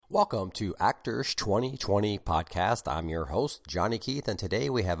Welcome to Actors 2020 podcast. I'm your host, Johnny Keith, and today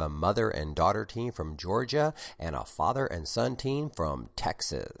we have a mother and daughter team from Georgia and a father and son team from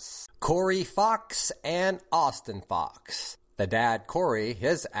Texas. Corey Fox and Austin Fox. The dad, Corey,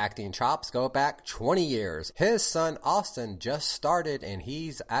 his acting chops go back 20 years. His son, Austin, just started and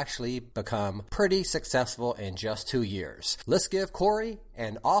he's actually become pretty successful in just 2 years. Let's give Corey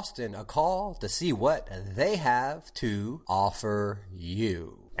and Austin a call to see what they have to offer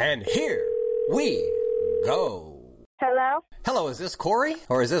you. And here we go. Hello? Hello, is this Corey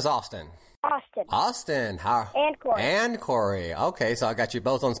or is this Austin? Austin. Austin, how? And Corey. And Corey. Okay, so I got you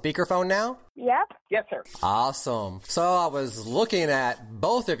both on speakerphone now? Yep. Yes, sir. Awesome. So I was looking at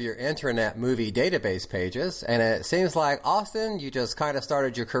both of your Internet Movie Database pages, and it seems like, Austin, you just kind of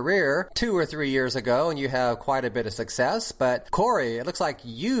started your career 2 or 3 years ago, and you have quite a bit of success. But Corey, it looks like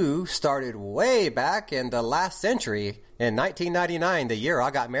you started way back in the last century, in 1999, the year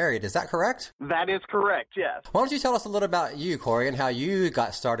I got married. Is that correct? That is correct, yes. Why don't you tell us a little about you, Corey, and how you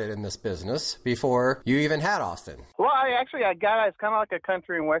got started in this business before you even had Austin? Well, it's kind of like a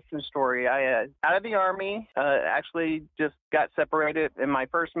country and western story. I out of the Army, actually just got separated in my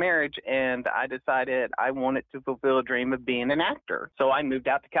first marriage, and I decided I wanted to fulfill a dream of being an actor. So I moved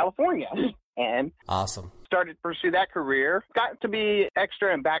out to California. And awesome. Started to pursue that career. Got to be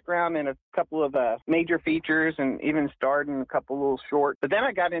extra and background in a couple of major features and even starred in a couple little shorts. But then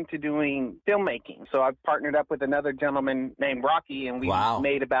I got into doing filmmaking. So I partnered up with another gentleman named Rocky, and we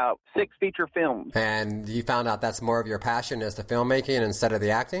made about 6 feature films. And you found out that's more of your passion is the filmmaking instead of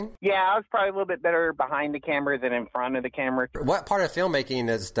the acting? Yeah, I was probably a little bit better behind the camera than in front of the camera. What part of filmmaking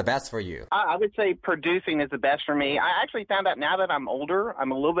is the best for you? I would say producing is the best for me. I actually found out now that I'm older,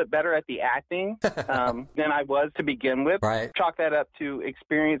 I'm a little bit better at the acting than I was to begin with. Right. Chalk that up to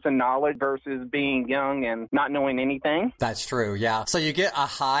experience and knowledge versus being young and not knowing anything. That's true, yeah. So you get a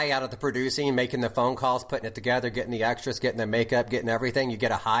high out of the producing, making the phone calls, putting it together, getting the extras, getting the makeup, getting everything. You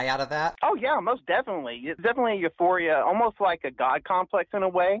get a high out of that? Oh, yeah, most definitely. It's definitely a euphoria, almost like a God complex in a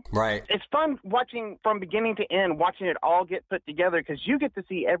way. Right. It's fun watching from beginning to end, watching it all get put together because you get to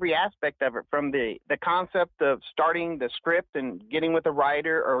see every aspect of it, from the concept of starting the script and getting with a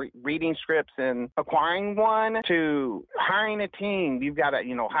writer or reading scripts and acquiring one to hiring a team. You've got to,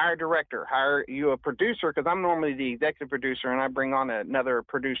 hire a director, hire you a producer, because I'm normally the executive producer and I bring on another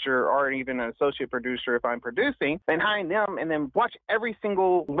producer or even an associate producer if I'm producing, and hiring them and then watch every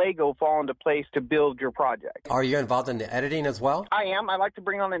single Lego fall into place to build your project. Are you involved in the editing as well? I am. I like to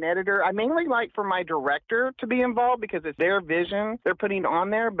bring on an editor. I mainly like for my director to be involved because it's their vision they're putting on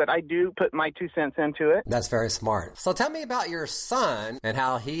there, but I do put my 2 cents into it. That's very smart. So tell me about your son and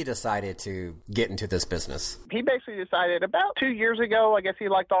how he decided to get into this business. He basically decided about 2 years ago, I guess he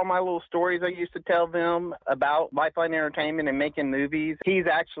liked all my little stories I used to tell them about Lifeline Entertainment and making movies. He's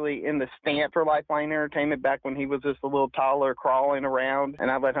actually in the stamp for Lifeline Entertainment back when he was just a little toddler crawling around, and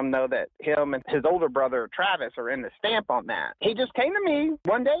I let him know that him and his older brother, Travis, are in the stamp on that. He just came to me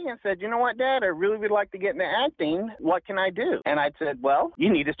one day and said, you know what, Dad, I really would like to get into acting. What can I do? And I said, well, you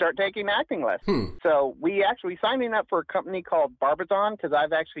need to start taking acting lessons. So we actually signed him up for a company called Barbizon because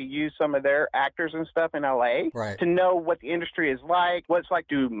I've actually used some of their actors and stuff in LA to know what the industry is like, what it's like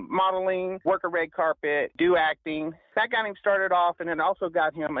to do modeling, work a red carpet, do acting. That got him started off, and it also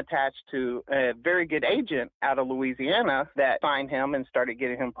got him attached to a very good agent out of Louisiana that signed him and started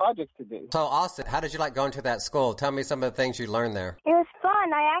getting him projects to do. So, Austin, how did you like going to that school? Tell me some of the things you learned there. It was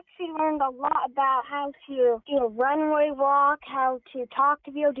fun. I actually learned a lot about how to do a runway walk, how to talk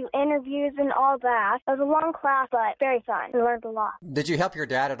to people, do interviews, and all that. It was a long class, but very fun. I learned a lot. Did you help your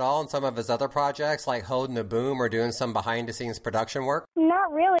dad at all in some of his other projects, like holding the boom or doing some behind-the-scenes production work?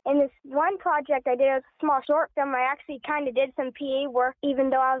 Not really. In this one project I did, it was a small short film. I actually kind of did some PA work, even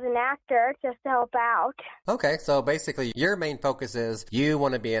though I was an actor, just to help out. Okay, so basically your main focus is you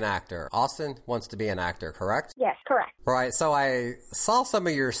want to be an actor. Austin wants to be an actor, correct? Yes, correct. Right, so I saw some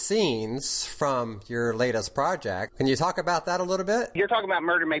of your scenes from your latest project. Can you talk about that a little bit? You're talking about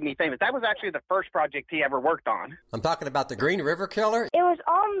Murder Made Me Famous. That was actually the first project he ever worked on. I'm talking about the Green River Killer. It was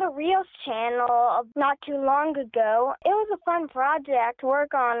on the Reels channel not too long ago. It was a fun project to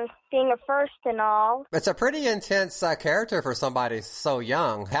work on, being a first and all. It's a pretty intense character for somebody so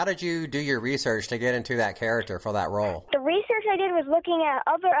young. How did you do your research to get into that character for that role? The research research I did was looking at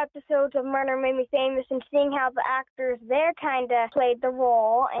other episodes of Murder Made Me Famous and seeing how the actors there kind of played the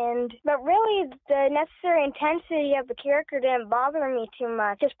role. But really, the necessary intensity of the character didn't bother me too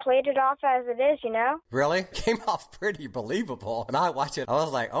much. Just played it off as it is, you know? Really? Came off pretty believable. And I watched it, I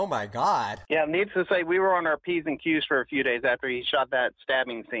was like, oh my God. Yeah, needless to say, we were on our P's and Q's for a few days after he shot that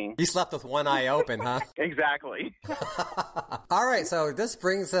stabbing scene. You slept with one eye open, huh? Exactly. All right, so this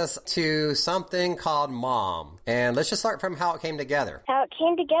brings us to something called Mom. And let's just start from how it came together. How it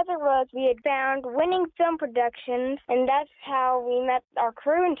came together was we had found Winning Film Productions, and that's how we met our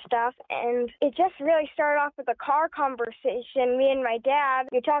crew and stuff. And it just really started off with a car conversation. Me and my dad,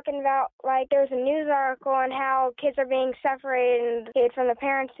 we were talking about, like, there was a news article on how kids are being separated from the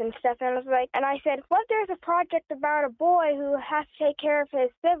parents and stuff. And I said, what if there's a project about a boy who has to take care of his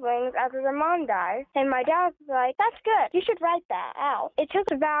siblings after their mom dies? And my dad was like, that's good. You should write that out. It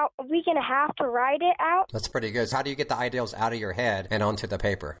took about a week and a half to write it out. That's pretty good. So how do you get the ideas out of your head and onto the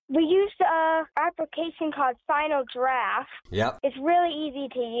paper? We used an application called Final Draft. Yep. It's really easy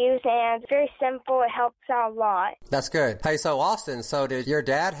to use and it's very simple. It helps out a lot. That's good. Hey, so Austin, so did your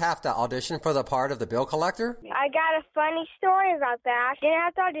dad have to audition for the part of the bill collector? I got a funny story about that. He didn't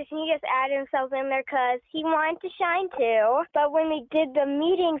have to audition. He just added himself in there because he wanted to shine too. But when we did the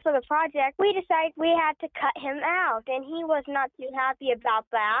meeting for the project, we decided we had to cut him out, and he was not too happy about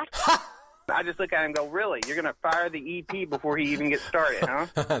that. I just look at him and go, really? You're going to fire the EP before he even gets started, huh?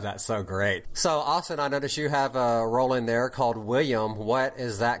 That's so great. So, Austin, I noticed you have a role in there called William. What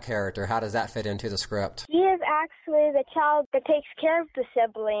is that character? How does that fit into the script? He is actually the child that takes care of the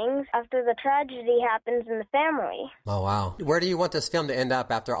siblings after the tragedy happens in the family. Oh, wow. Where do you want this film to end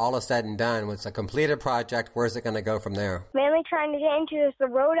up after all is said and done? It's a completed project. Where's it going to go from there? Mainly trying to get into is the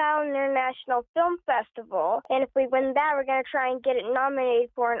Rhode Island International Film Festival. And if we win that, we're going to try and get it nominated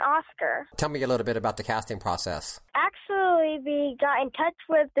for an Oscar. Tell me a little bit about the casting process. Actually, we got in touch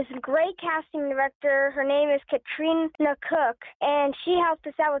with this great casting director. Her name is Katrina Cook, and she helped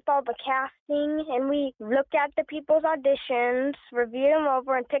us out with all the casting, and we looked at the people's auditions, reviewed them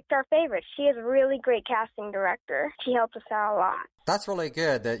over, and picked our favorites. She is a really great casting director. She helped us out a lot. That's really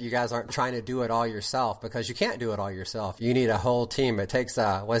good that you guys aren't trying to do it all yourself, because you can't do it all yourself. You need a whole team. It takes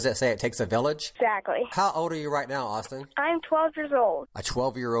what does it say? It takes a village? Exactly. How old are you right now, Austin? I'm 12 years old. A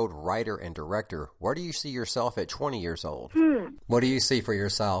 12-year-old writer and director. Where do you see yourself at 20 years old? What do you see for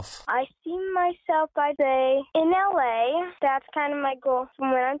yourself? I see myself, I'd say, in LA. That's kind of my goal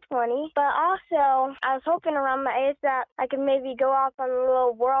from when I'm 20. But also, I was hoping around my age that I could maybe go off on a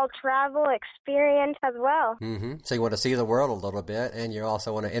little world travel experience as well. So you want to see the world a little bit, and you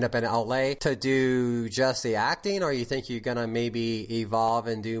also want to end up in LA to do just the acting, or you think you're going to maybe evolve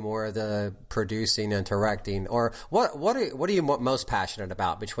and do more of the producing and directing? Or what are you most passionate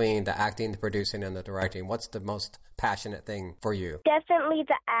about between the acting, the producing, and the directing? What's the most passionate thing for you? Definitely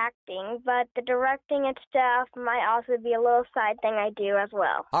the acting, but the directing and stuff might also be a little side thing I do as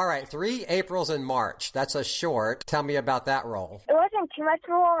well. All right, 3 Aprils in March. That's a short. Tell me about that role. It wasn't too much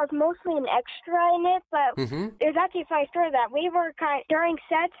role. I was mostly an extra in it, but it was actually a funny story that we were during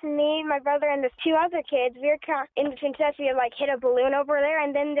sets, me, my brother, and the 2 other kids, we were in between sets, we would hit a balloon over there,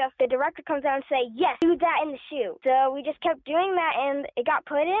 and then the director comes out and say, yes, do that in the shoot. So we just kept doing that, and it got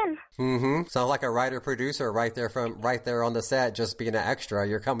put in. Sounds like a writer-producer right there on the set, just being an extra.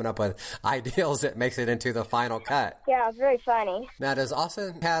 You're coming up with ideals that makes it into the final cut. Yeah, it's very funny. Now, does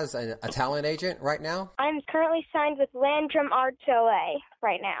Austin has a talent agent right now? I'm currently signed with Landrum Arts LA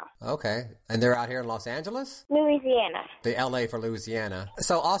right now. Okay. And they're out here in Los Angeles? Louisiana. The LA for Louisiana.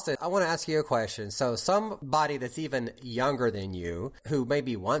 So, Austin, I want to ask you a question. So, somebody that's even younger than you, who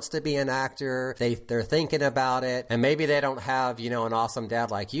maybe wants to be an actor, they're thinking about it, and maybe they don't have, an awesome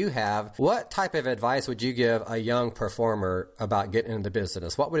dad like you have, what type of advice would you give a young performer about getting into the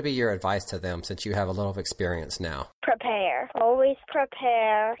business? What would be your advice to them, since you have a little experience now? Prepare. Always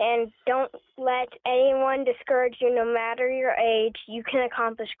prepare, and don't let anyone discourage you. No matter your age, you can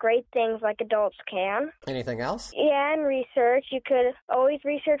accomplish great things like adults can. Anything else? Yeah, and research. You could always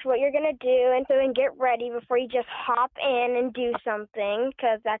research what you're going to do, and so then get ready before you just hop in and do something,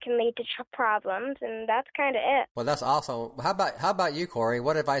 because that can lead to problems, and that's kind of it. Well, that's awesome. How about you, Corey?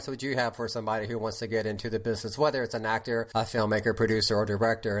 What advice would you have for somebody who wants to get into the business, whether it's an actor, a filmmaker, producer, or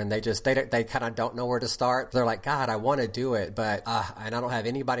director, and they kind of don't know where to start. They're like, God, I want to do it, but and I don't have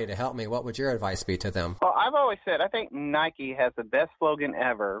anybody to help me. What would your advice be to them? Well, I've always said, I think Nike has the best slogan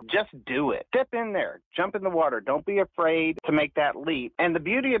ever. Just do it. Step in there. Jump in the water. Don't be afraid to make that leap. And the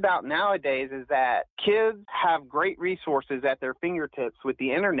beauty about nowadays is that kids have great resources at their fingertips with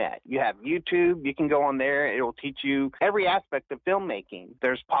the internet. You have YouTube. You can go on there. It'll teach you every aspect of filmmaking.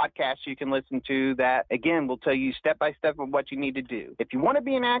 There's podcasts you can listen to that, again, will tell you step by step of what you need to do. If you want to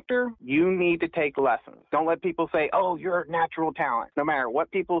be an actor, you need to take lessons. Don't let people say, oh, you're a natural talent. No matter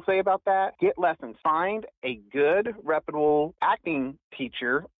what people say about that, get lessons. Find a good, reputable acting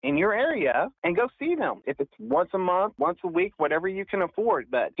teacher in your area and go see them. If it's once a month, once a week, whatever you can afford.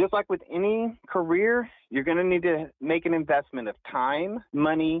 But just like with any career, you're going to need to make an investment of time,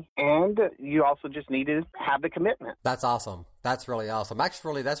 money, and you also just need to have the commitment. That's awesome. That's really awesome.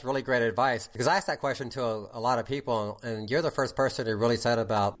 Actually, that's really great advice, because I asked that question to a lot of people, and you're the first person who really said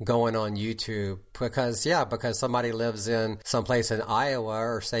about going on YouTube because somebody lives in someplace in Iowa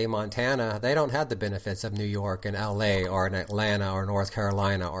or say Montana, they don't have the benefits of New York and LA or in Atlanta or North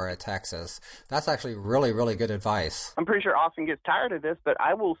Carolina or Texas. That's actually really, really good advice. I'm pretty sure Austin gets tired of this, but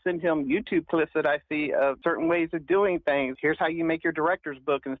I will send him YouTube clips that I see of certain ways of doing things. Here's how you make your director's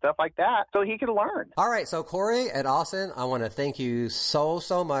book and stuff like that, so he can learn. All right, so Corey and Austin, I want to thank you so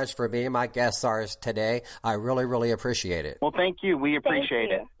much for being my guest stars today. I really, really appreciate it. Well, thank you. We appreciate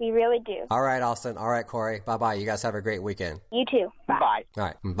it. We really do. All right, Austin. All right, Corey. Bye-bye. You guys have a great weekend. You too. Bye. Bye. All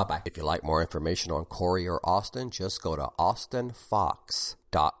right. Bye-bye. If you'd like more information on Corey or Austin, just go to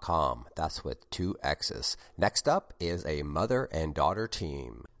austinfox.com. That's with 2 X's. Next up is a mother and daughter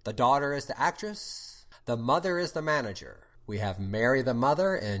team. The daughter is the actress. The mother is the manager. We have Mary the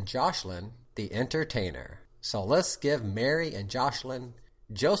mother and Jocelyn the entertainer. So let's give Mary and Jocelyn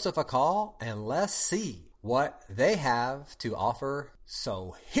Joseph a call and let's see what they have to offer.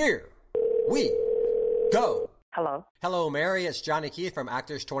 So here we go. Hello. Hello, Mary. It's Johnny Keith from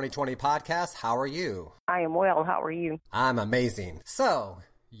Actors 2020 Podcast. How are you? I am well. How are you? I'm amazing. So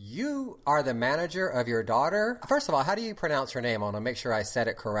you are the manager of your daughter. First of all, how do you pronounce her name? I want to make sure I said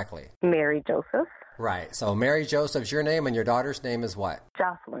it correctly. Mary Joseph. Right. So Mary Joseph's your name and your daughter's name is what?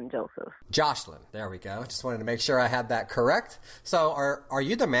 Jocelyn Joseph. Jocelyn. There we go. Just wanted to make sure I had that correct. So are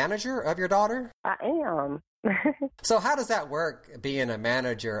you the manager of your daughter? I am. So how does that work, being a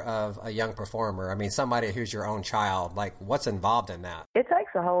manager of a young performer? I mean, somebody who's your own child, like what's involved in that? It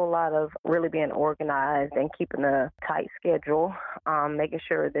takes a whole lot of really being organized and keeping a tight schedule, making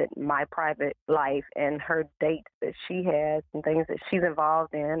sure that my private life and her dates that she has and things that she's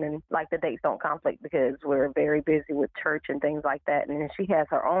involved in, and like the dates don't conflict because we're very busy with church and things like that. And then she has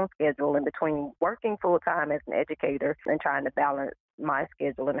her own schedule in between working full time as an educator and trying to balance my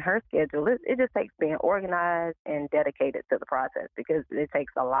schedule and her schedule. It just takes being organized and dedicated to the process because it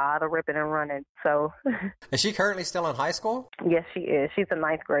takes a lot of ripping and running. So, is she currently still in high school? Yes, she is. She's a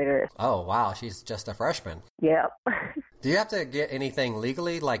 9th grader. Oh, wow. She's just a freshman. Yep. Do you have to get anything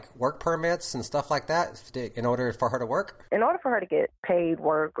legally, like work permits and stuff like that, in order for her to work? In order for her to get paid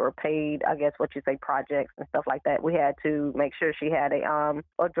work or paid, I guess what you say, projects and stuff like that, we had to make sure she had a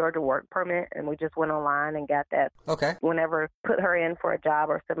Georgia work permit, and we just went online and got that. Okay. Whenever put her in for a job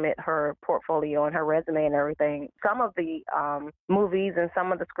or submit her portfolio and her resume and everything, some of the movies and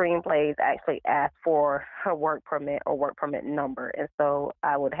some of the screenplays actually ask for her work permit or work permit number, and so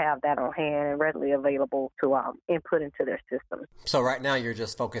I would have that on hand and readily available to input into their system. So right now you're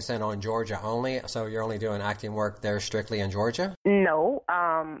just focusing on Georgia only? So you're only doing acting work there strictly in Georgia? No,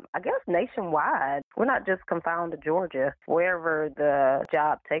 I guess nationwide. We're not just confined to Georgia. Wherever the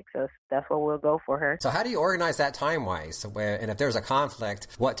job takes us, that's where we'll go for her. So how do you organize that time-wise? And if there's a conflict,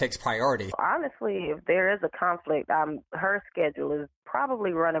 what takes priority? Honestly, if there is a conflict, her schedule is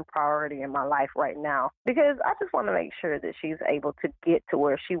probably running priority in my life right now because I just want to make sure that she's able to get to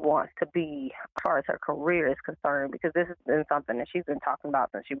where she wants to be as far as her career is concerned, because this has been something that she's been talking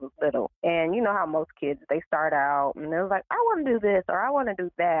about since she was little. And you know how most kids, they start out and they're like, I want to do this or I want to do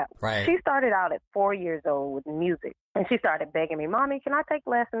that. Right. She started out at 4 years old with music. And she started begging me, Mommy, can I take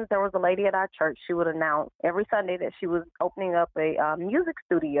lessons? There was a lady at our church. She would announce every Sunday that she was opening up a music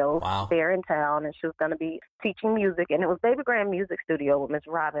studio there in town, and she was going to be teaching music. And it was David Graham Music Studio with Miss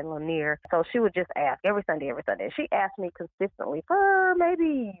Robin Lanier. So she would just ask every Sunday. She asked me consistently for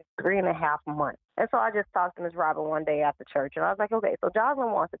maybe 3.5 months. And so I just talked to Ms. Robin one day after church, and I was like, okay, so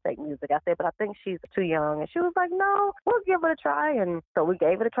Jocelyn wants to take music. I said, but I think she's too young. And she was like, no, we'll give it a try. And so we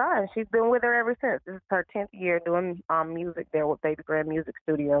gave it a try, and she's been with her ever since. This is her 10th year doing music there with Baby Grand Music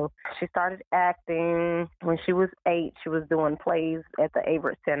Studio. She started acting when she was 8. She was doing plays at the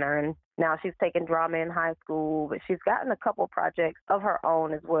Averett Center, and now she's taking drama in high school, but she's gotten a couple projects of her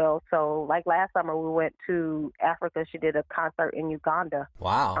own as well. So like last summer, we went to Africa. She did a concert in Uganda.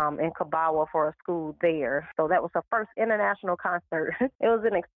 Wow. In Kabawa for a school there. So that was her first international concert. It was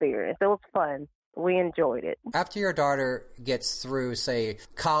an experience. It was fun. We enjoyed it. After your daughter gets through, say,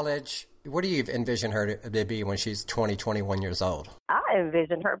 college, what do you envision her to be when she's 20, 21 years old? I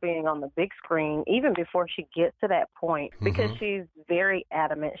envision her being on the big screen even before she gets to that point, because she's very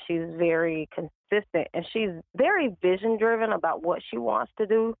adamant. She's very consistent, and she's very vision-driven about what she wants to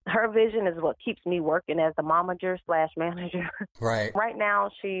do. Her vision is what keeps me working as the momager/manager. Right. Right now,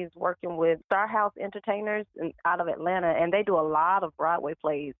 she's working with Star House Entertainers out of Atlanta, and they do a lot of Broadway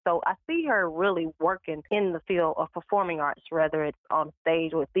plays. So I see her really working in the field of performing arts, whether it's on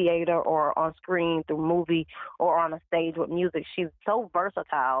stage with theater or on screen through movie or on a stage with music. She's so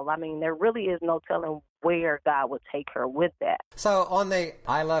versatile. I mean, there really is no telling where God would take her with that. So on the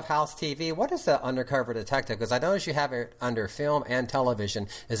I Love House TV, what is the Undercover Detective? Because I noticed you have it under film and television.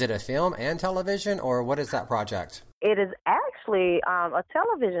 Is it a film and television, or what is that project? It is actually a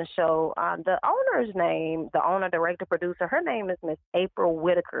television show. The owner's name, the owner, director, producer, her name is Miss April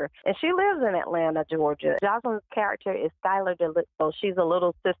Whitaker, and she lives in Atlanta, Georgia. Jocelyn's character is Skylar DeLitto. She's a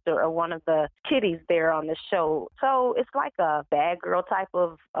little sister of one of the kiddies there on the show. So it's like a bad girl type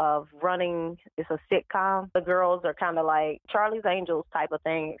of running. It's a sitcom. The girls are kind of like Charlie's Angels type of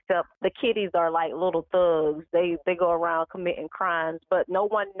thing, except the kiddies are like little thugs. They go around committing crimes, but no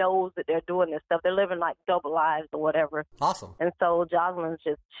one knows that they're doing this stuff. They're living like double lives or whatever. Awesome. And so Jocelyn's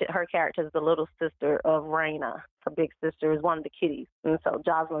her character is the little sister of Raina. Her big sister is one of the kiddies. And so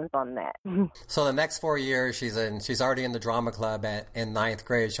Jocelyn's on that. So the next 4 years, she's already in the drama club in 9th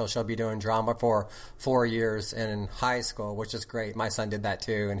grade. She'll be doing drama for 4 years in high school, which is great. My son did that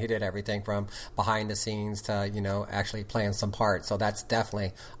too, and he did everything from behind the scenes to, actually playing some parts. So that's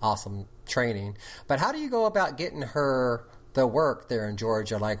definitely awesome training. But how do you go about getting her the work there in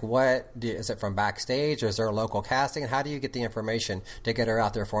Georgia? Like, is it from backstage, or is there a local casting? How do you get the information to get her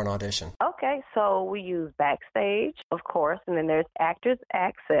out there for an audition? Okay, so we use Backstage, of course, and then there's Actors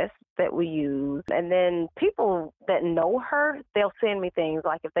Access that we use. And then people that know her, they'll send me things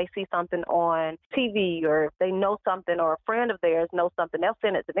like if they see something on TV, or if they know something, or a friend of theirs knows something, they'll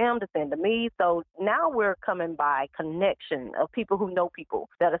send it to them to send to me. So now we're coming by connection of people who know people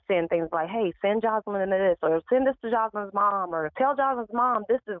that'll send things like, hey, send Jocelyn into this, or send this to Jocelyn's mom, or tell Jocelyn's mom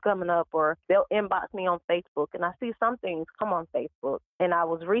this is coming up, or they'll inbox me on Facebook. And I see some things come on Facebook. And I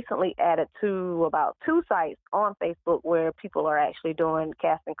was recently added to about 2 sites on Facebook where people are actually doing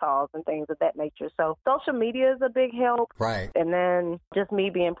casting calls and things of that nature. So social media is a big help. Right. And then just me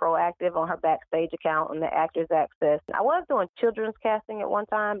being proactive on her Backstage account and the Actors Access. I was doing children's casting at one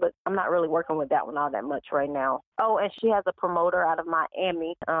time, but I'm not really working with that one all that much right now. Oh, and she has a promoter out of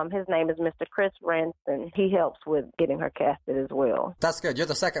Miami. His name is Mr. Chris Ranson. He helps with getting her casted as well. That's good. You're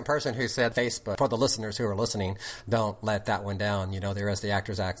the second person who said Facebook. For the listeners who are listening, don't let that one down. There is the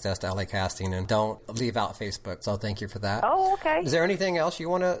Actors Access to LA Casting, and don't leave out Facebook. So thank you for that. Oh, okay. Is there anything else you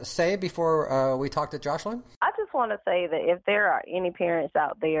want to say before we talk to Jocelyn? I just want to say that if there are any parents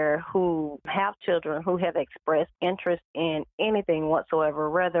out there who have children who have expressed interest in anything whatsoever,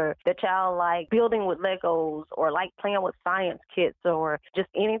 whether the child like building with Legos or like playing with science kits or just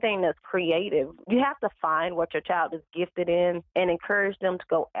anything that's creative, you have to find what your child is gifted in and encourage them to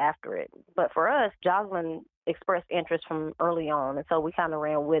go after it. But for us, Jocelyn expressed interest from early on, and so we kind of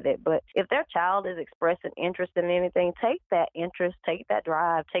ran with it. But if their child is expressing interest in anything, take that interest, take that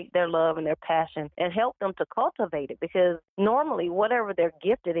drive, take their love and their passion, and help them to cultivate it, because normally whatever they're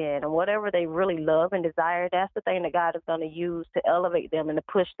gifted in and whatever they really love and desire, that's the thing that God is going to use to elevate them and to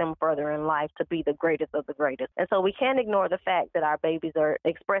push them further in life to be the greatest of the greatest. And so we can't ignore the fact that our babies are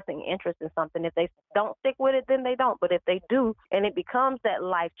expressing interest in something. If they don't stick with it, then they don't. But if they do, and it becomes that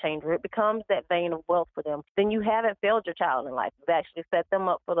life changer, it becomes that vein of wealth for them, then you haven't failed your child in life. You've actually set them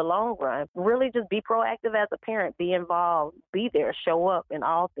up for the long run. Really just be proactive as a parent, be involved, be there, show up in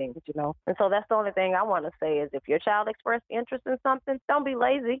all things, And so that's the only thing I want to say is if your child expressed interest in something, don't be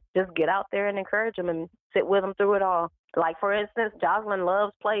lazy. Just get out there and encourage them and sit with them through it all. Like, for instance, Jocelyn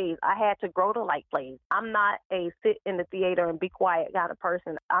loves plays. I had to grow to like plays. I'm not a sit in the theater and be quiet kind of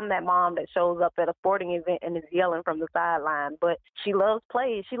person. I'm that mom that shows up at a sporting event and is yelling from the sideline. But she loves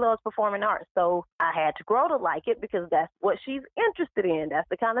plays. She loves performing arts. So I had to grow to like it because that's what she's interested in. That's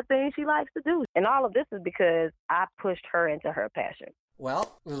the kind of thing she likes to do. And all of this is because I pushed her into her passion.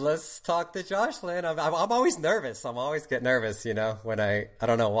 Well, let's talk to Jocelyn. I'm always nervous. I'm always get nervous, when I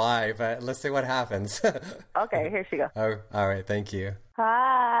don't know why, but let's see what happens. Okay, here she goes. Oh, all right. Thank you.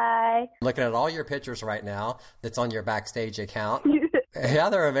 Hi. I'm looking at all your pictures right now that's on your Backstage account. Yeah,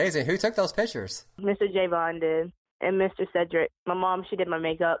 they're amazing. Who took those pictures? Mr. Javon did. And Mr. Cedric. My mom, she did my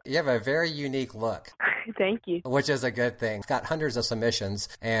makeup. You have a very unique look. Thank you. Which is a good thing. It's got hundreds of submissions,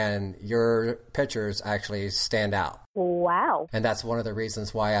 and your pictures actually stand out. Wow. And that's one of the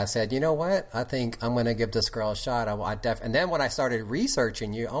reasons why I said, you know what? I think I'm going to give this girl a shot. And then when I started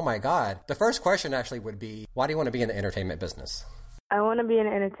researching you, oh my God, the first question actually would be, why do you want to be in the entertainment business? I want to be in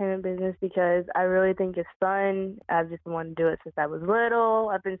the entertainment business because I really think it's fun. I've just wanted to do it since I was little.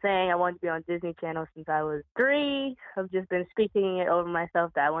 I've been saying I want to be on Disney Channel since I was 3. I've just been speaking it over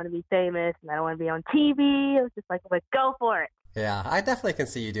myself that I want to be famous and I don't want to be on TV. I was just like, let's go for it. Yeah, I definitely can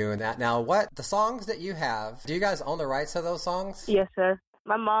see you doing that. Now, the songs that you have, do you guys own the rights to those songs? Yes, sir.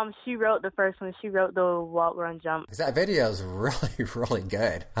 My mom, she wrote the first one. She wrote the Walk, Run, Jump. That video is really, really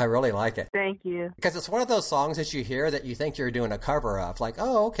good. I really like it. Thank you. Because it's one of those songs that you hear that you think you're doing a cover of. Like,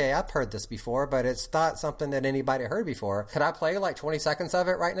 oh, okay, I've heard this before, but it's not something that anybody heard before. Could I play like 20 seconds of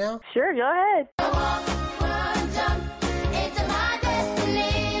it right now? Sure, go ahead. Walk, run, jump. It's my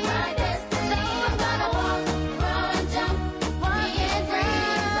destiny, my destiny. So I'm gonna walk, run, jump. Being free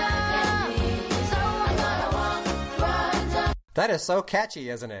as I can be. So I'm gonna walk, run, jump. That is so catchy,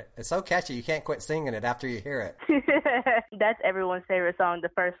 isn't it? It's so catchy. You can't quit singing it after you hear it. That's everyone's favorite song. The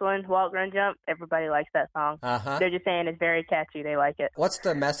first one, Walk, Run, Jump. Everybody likes that song. Uh-huh. They're just saying it's very catchy. They like it. What's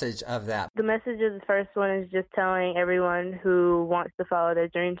the message of that? The message of the first one is just telling everyone who wants to follow their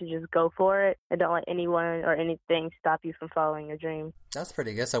dream to just go for it and don't let anyone or anything stop you from following your dream. That's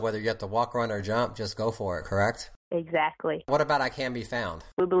pretty good. So whether you have to walk, run, or jump, just go for it, correct? Exactly. What about I Can Be Found?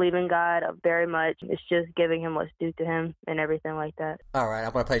 We believe in God very much. It's just giving him what's due to him and everything like that. All right,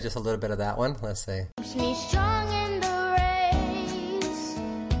 I'm going to play just a little bit of that one. Let's see. Keeps me strong in the race,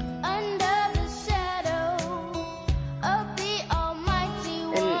 under the shadow of the Almighty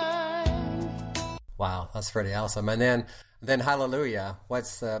One. Wow, that's pretty awesome. And then Hallelujah.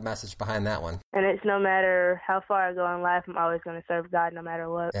 What's the message behind that one? And it's no matter how far I go in life, I'm always going to serve God no matter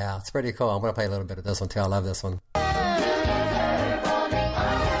what. Yeah, it's pretty cool. I'm going to play a little bit of this one too. I love this one. You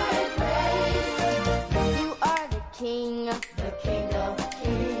are the King of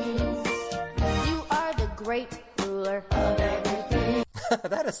Kings. You are the great ruler of everything.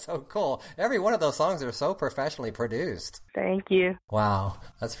 That is so cool. Every one of those songs are so professionally produced. Thank you. Wow,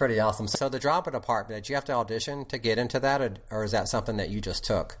 that's pretty awesome. So the drama department, did you have to audition to get into that, or is that something that you just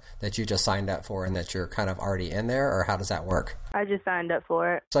took, that you just signed up for and that you're kind of already in there, or how does that work? I just signed up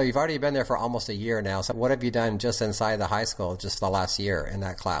for it. So you've already been there for almost a year now. So what have you done just inside the high school, just the last year in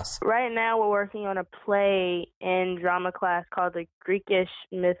that class? Right now we're working on a play in drama class called The Greekish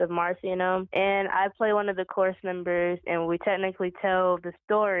Myth of Marciano. And I play one of the course members, and we technically tell the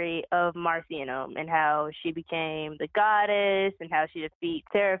story of Marciano and how she became the goddess and how she defeats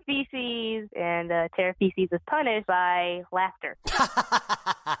Terapheses, and Terapheses is punished by laughter.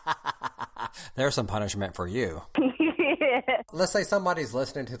 There's some punishment for you. Let's say somebody's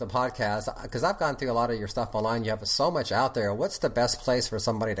listening to the podcast, because I've gone through a lot of your stuff online. You have so much out there. What's the best place for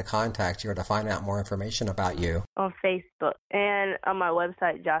somebody to contact you or to find out more information about you? On Facebook and on my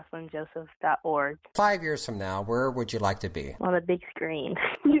website, jocelynjoseph.org. 5 years from now, where would you like to be? On the big screen.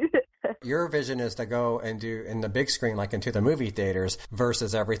 Your vision is to go and do in the big screen, like into the movie theaters,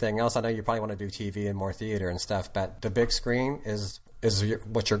 versus everything else. I know you probably want to do TV and more theater and stuff, but the big screen is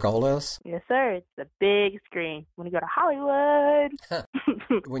what your goal is? Yes, sir. It's the big screen. I want to go to Hollywood.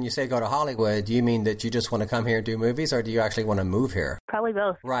 When you say go to Hollywood, do you mean that you just want to come here and do movies, or do you actually want to move here? Probably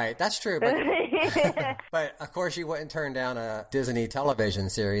both. Right, that's true. But, but of course, you wouldn't turn down a Disney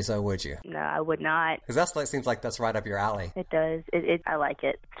television series, though, would you? No, I would not. Because that seems like that's right up your alley. It does. I like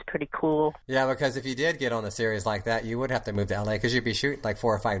it. It's pretty cool. Yeah, because if you did get on a series like that, you would have to move to LA because you'd be shooting like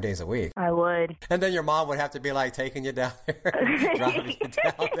 4 or 5 days a week. I would. And then your mom would have to be like taking you down there, driving you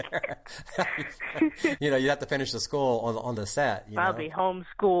down there. You have to finish the school on the set. I'll be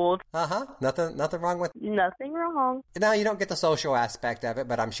homeschooled. Nothing wrong with. Nothing wrong. Now you don't get the social aspect of it,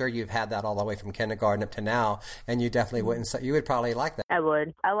 but I'm sure you've had that all the way from kindergarten up to now, and you definitely wouldn't. You would probably like that. I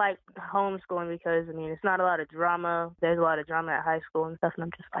would. I like homeschooling because it's not a lot of drama. There's a lot of drama at high school and stuff, and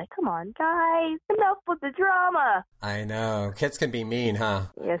I'm just like, come on, guys, enough with the drama. I know. Kids can be mean, huh?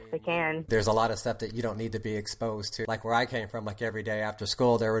 Yes, they can. There's a lot of stuff that you don't need to be exposed to. Like where I came from, like every day after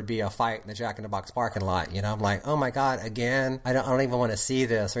school, there would be a fight in the Jack in the Box parking lot. I'm like, oh my God, again? I don't even want to see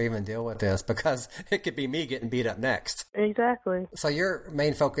this or even deal with this because it could be me getting beat up next. Exactly. So your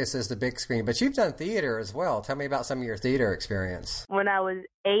main focus is the big screen, but you've done theater as well. Tell me about some of your theater experience. When I was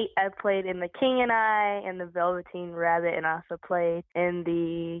 8, I played in The King and I and The Velveteen Rabbit, and I also played in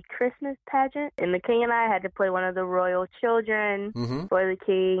the Christmas pageant. In The King and I had to play one of the royal children for the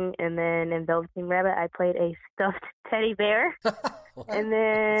king, and then in Velveteen Rabbit, I played a stuffed teddy bear. And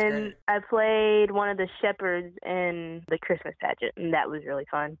then I played one of the shepherds in the Christmas pageant, and that was really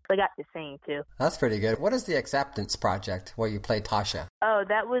fun. I got to sing, too. That's pretty good. What is the Acceptance Project where you play Tasha? Oh,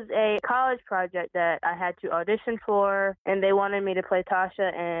 that was a college project that I had to audition for, and they wanted me to play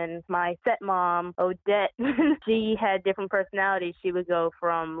Tasha, and my set mom, Odette, she had different personalities. She would go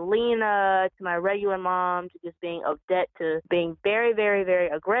from Lena to my regular mom to just being Odette to being very, very, very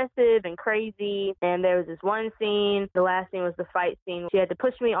aggressive and crazy. And there was this one scene, the last scene was the fight scene. She had to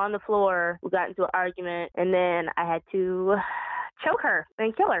push me on the floor. We got into an argument, and then I had to choke her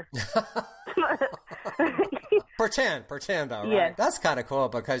and kill her. Pretend though, right? Yes. That's kind of cool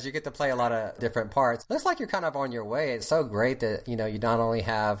because you get to play a lot of different parts. Looks like you're kind of on your way. It's so great that, you not only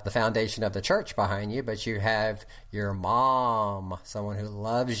have the foundation of the church behind you, but you have your mom, someone who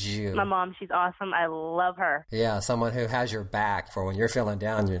loves you. My mom, she's awesome. I love her. Yeah, someone who has your back for when you're feeling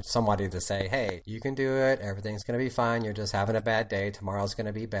down. You're somebody to say, hey, you can do it. Everything's going to be fine. You're just having a bad day. Tomorrow's going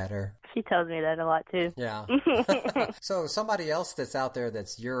to be better. She tells me that a lot, too. Yeah. So somebody else that's out there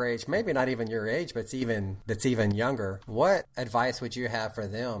that's your age, maybe not even your age, but that's even younger, what advice would you have for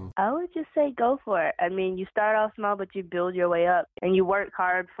them? I would just say go for it. You start off small, but you build your way up, and you work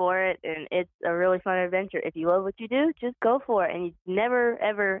hard for it, and it's a really fun adventure. If you love what you do, just go for it, and you never,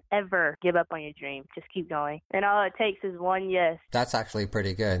 ever, ever give up on your dream. Just keep going. And all it takes is one yes. That's actually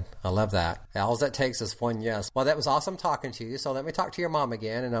pretty good. I love that. All that takes is one yes. Well, that was awesome talking to you. So let me talk to your mom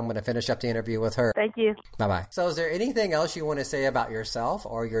again, and I'm going to finish up the interview with her. Thank you. Bye-bye. So is there anything else you want to say about yourself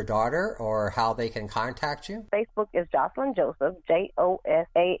or your daughter or how they can contact you? Facebook is Jocelyn Joseph, Josalin.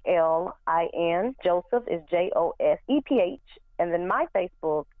 Joseph is Joseph. And then my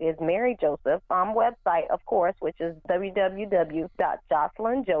Facebook is Mary Joseph. Website, of course, which is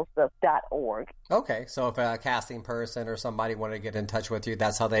www.jocelinjoseph.org. Okay, so if a casting person or somebody wanted to get in touch with you,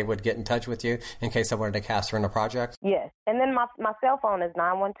 that's how they would get in touch with you in case I wanted to cast her in a project? Yes. And then my cell phone is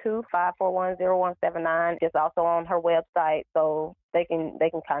 912-541-0179. It's also on her website, so they can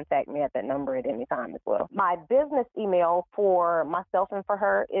contact me at that number at any time as well. My business email for myself and for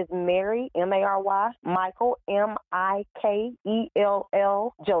her is Mary, M-A-R-Y, Michael, M-I-K-E-L-L,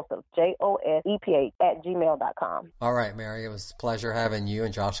 Joseph, Joseph, @gmail.com. All right, Mary, it was a pleasure having you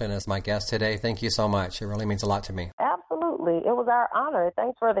and Jocelyn as my guest today. Thank you so much. It really means a lot to me. Absolutely. It was our honor.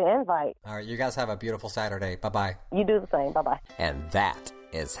 Thanks for the invite. All right, you guys have a beautiful Saturday. Bye-bye. You do the same. Bye-bye. And that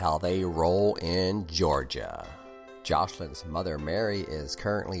is how they roll in Georgia. Jocelyn's mother, Mary, is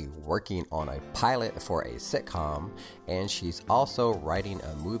currently working on a pilot for a sitcom, and she's also writing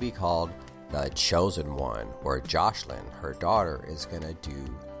a movie called The Chosen One, where Jocelyn, her daughter, is going to do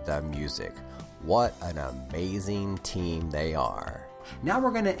the music. What an amazing team they are. Now we're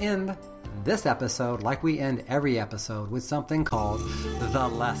going to end this episode like we end every episode with something called The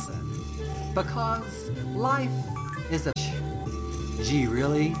Lesson. Because life is a Gee,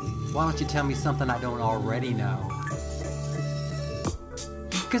 really? Why don't you tell me something I don't already know?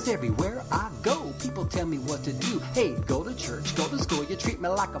 Cause everywhere I go, people tell me what to do. Hey, go to church, go to school, you treat me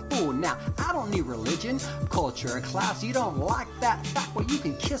like a fool. Now, I don't need religion, culture, or class. You don't like that fact? Well, you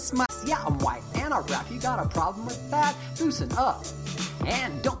can kiss my ass. Yeah, I'm white and I rap. You got a problem with that? Loosen up.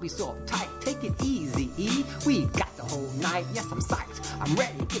 And don't be so uptight, take it easy, E. We got the whole night, yes, I'm psyched. I'm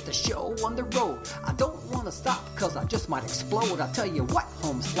ready to get the show on the road. I don't want to stop, cause I just might explode. I tell you what,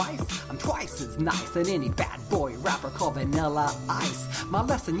 home slice, I'm twice as nice than any bad boy rapper called Vanilla Ice. My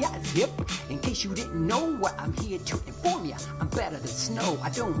lesson, yeah, it's hip. In case you didn't know what I'm here to inform ya, I'm better than snow.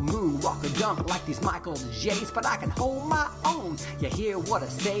 I don't moonwalk or dunk like these Michael J's, but I can hold my own. You hear what I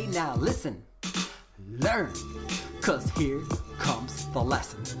say? Now listen, learn, cause here comes the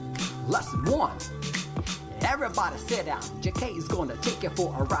lesson. Lesson 1. Everybody sit down, JK is gonna take you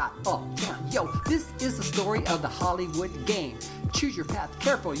for a ride uptown. Yo, this is the story of the Hollywood game. Choose your path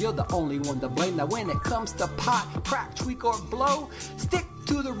careful, you're the only one to blame. Now when it comes to pot, crack, tweak, or blow, stick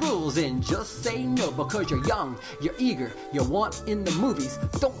to the rules and just say no. Because you're young, you're eager, you want in the movies.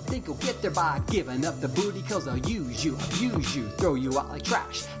 Don't think you'll get there by giving up the booty. Cause they'll use you, abuse you, throw you out like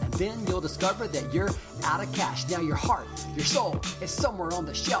trash. And then you'll discover that you're out of cash. Now your heart, your soul is somewhere on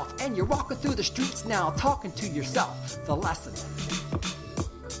the shelf. And you're walking through the streets now talking to yourself. The lesson.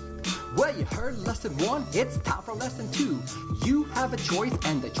 Well, you heard lesson 1, it's time for lesson 2. You have a choice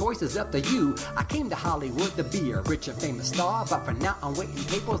and the choice is up to you. I came to Hollywood to be a rich and famous star, but for now I'm waiting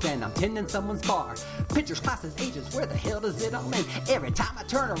tables and I'm tending someone's bar. Pictures, classes, agents, where the hell does it all end? Every time I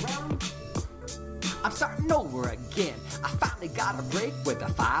turn around, I'm starting over again. I finally got a break with a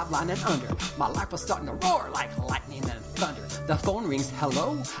 5 line and under. My life was starting to roar like lightning and thunder. The phone rings,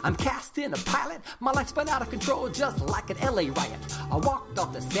 hello? I'm cast in a pilot. My life spun out of control just like an LA riot. I walked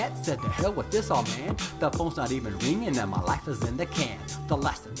off the set, said to hell with this all man. The phone's not even ringing and my life is in the can. The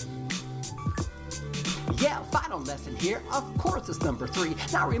lesson. Yeah, final lesson here, of course it's number 3.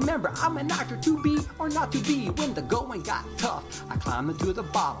 Now remember, I'm an actor to be or not to be. When the going got tough, I climbed into the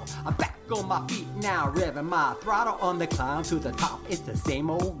bottle. I'm back on my feet now, revving my throttle on the climb to the top. It's the same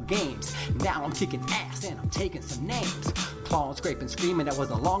old games. Now I'm kicking ass and I'm taking some names. Clawing, scraping, screaming, that was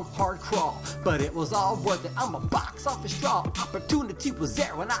a long, hard crawl. But it was all worth it, I'm a box off the straw. Opportunity was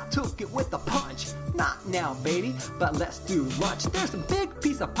there when I took it with a punch. Not now, baby, but let's do lunch. There's a big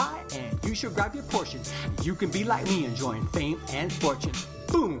piece of pie and you should grab your portion. You can be like me, enjoying fame and fortune.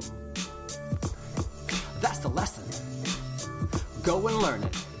 Boom! That's the lesson. Go and learn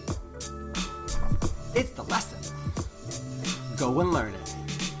it. It's the lesson. Go and learn it.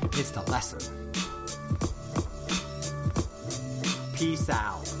 It's the lesson. Peace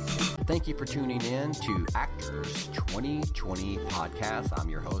out. Thank you for tuning in to Actors 2020 Podcast. I'm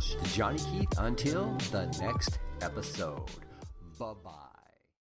your host, Johnny Keith. Until the next episode. Bye-bye.